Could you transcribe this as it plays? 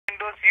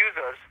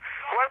users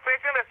who are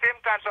facing the same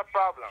kinds of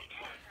problems.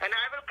 And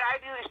I will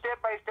guide you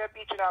step by step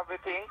each and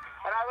everything,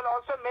 and I will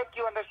also make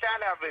you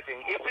understand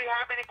everything. If you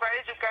have any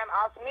queries, you can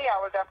ask me. I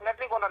will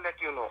definitely going to let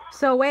you know.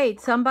 So wait,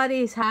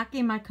 somebody is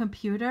hacking my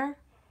computer?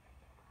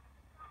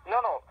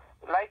 No.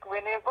 Like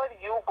whenever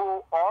you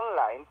go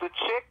online to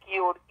check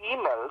your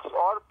emails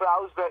or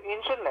browse the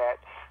internet,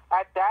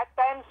 at that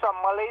time some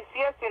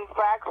malicious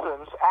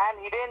infractions and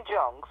hidden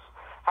junks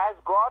has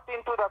got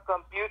into the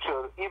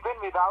computer even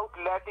without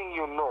letting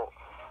you know.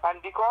 And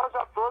because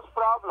of those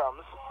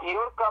problems,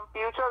 your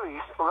computer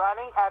is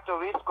running at a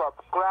risk of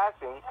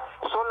crashing.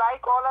 So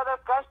like all other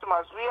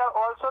customers, we are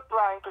also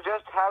trying to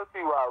just help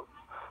you out.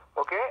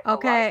 Okay?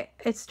 Okay,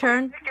 it's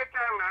turned. Take your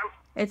time, ma'am.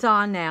 It's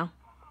on now.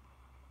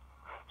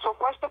 So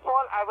first of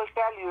all, I will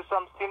tell you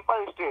some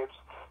simple steps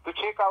to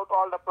check out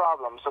all the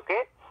problems,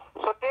 okay?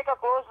 So take a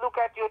close look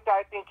at your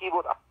typing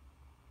keyboard.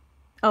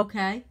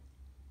 Okay.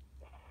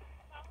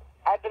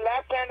 At the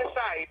left-hand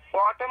side,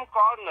 bottom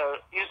corner,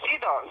 you see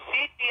the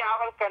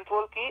CTRL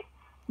control key?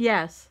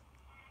 Yes.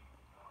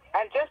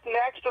 And just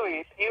next to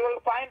it, you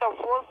will find a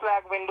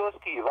 4-flag Windows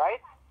key,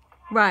 right?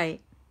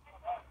 Right.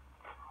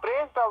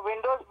 Press the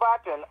Windows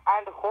button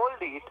and hold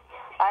it,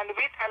 and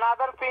with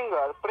another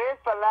finger, press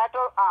the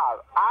letter R,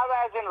 R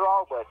as in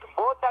Robert,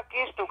 both the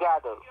keys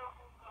together.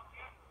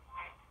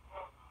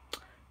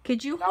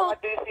 Could you Now hold?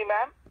 what do you see,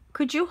 ma'am?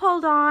 Could you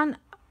hold on?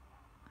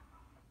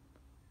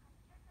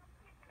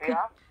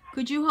 Yeah?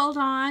 Could you hold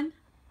on?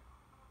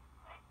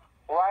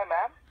 Why,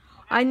 ma'am?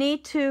 I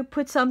need to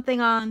put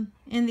something on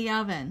in the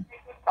oven.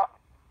 All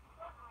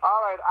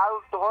right,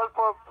 I'll hold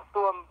for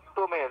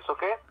 2 minutes,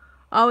 okay?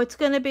 Oh, it's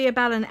going to be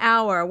about an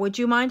hour. Would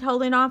you mind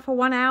holding on for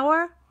 1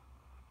 hour?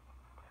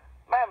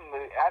 Ma'am,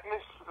 at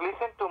least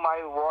listen to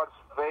my words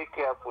very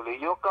carefully.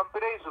 Your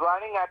computer is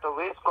running at a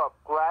risk of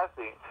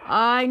crashing.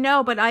 I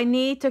know, but I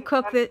need to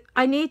cook the.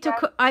 I need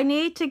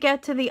to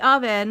get to the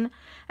oven,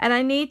 and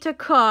I need to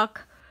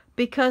cook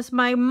because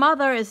my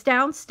mother is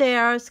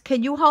downstairs.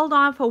 Can you hold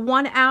on for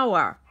 1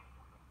 hour?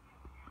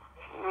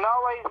 No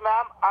worries,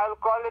 ma'am. I'll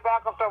call you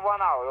back after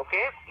 1 hour,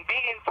 okay? Be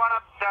in front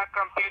of the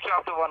computer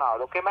after 1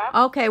 hour, okay,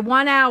 ma'am? Okay,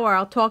 1 hour.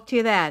 I'll talk to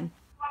you then.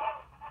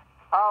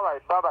 All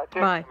right, bye-bye.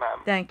 Take Bye. care, ma'am.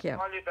 Thank you.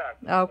 Call you back.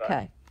 Okay.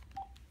 Bye.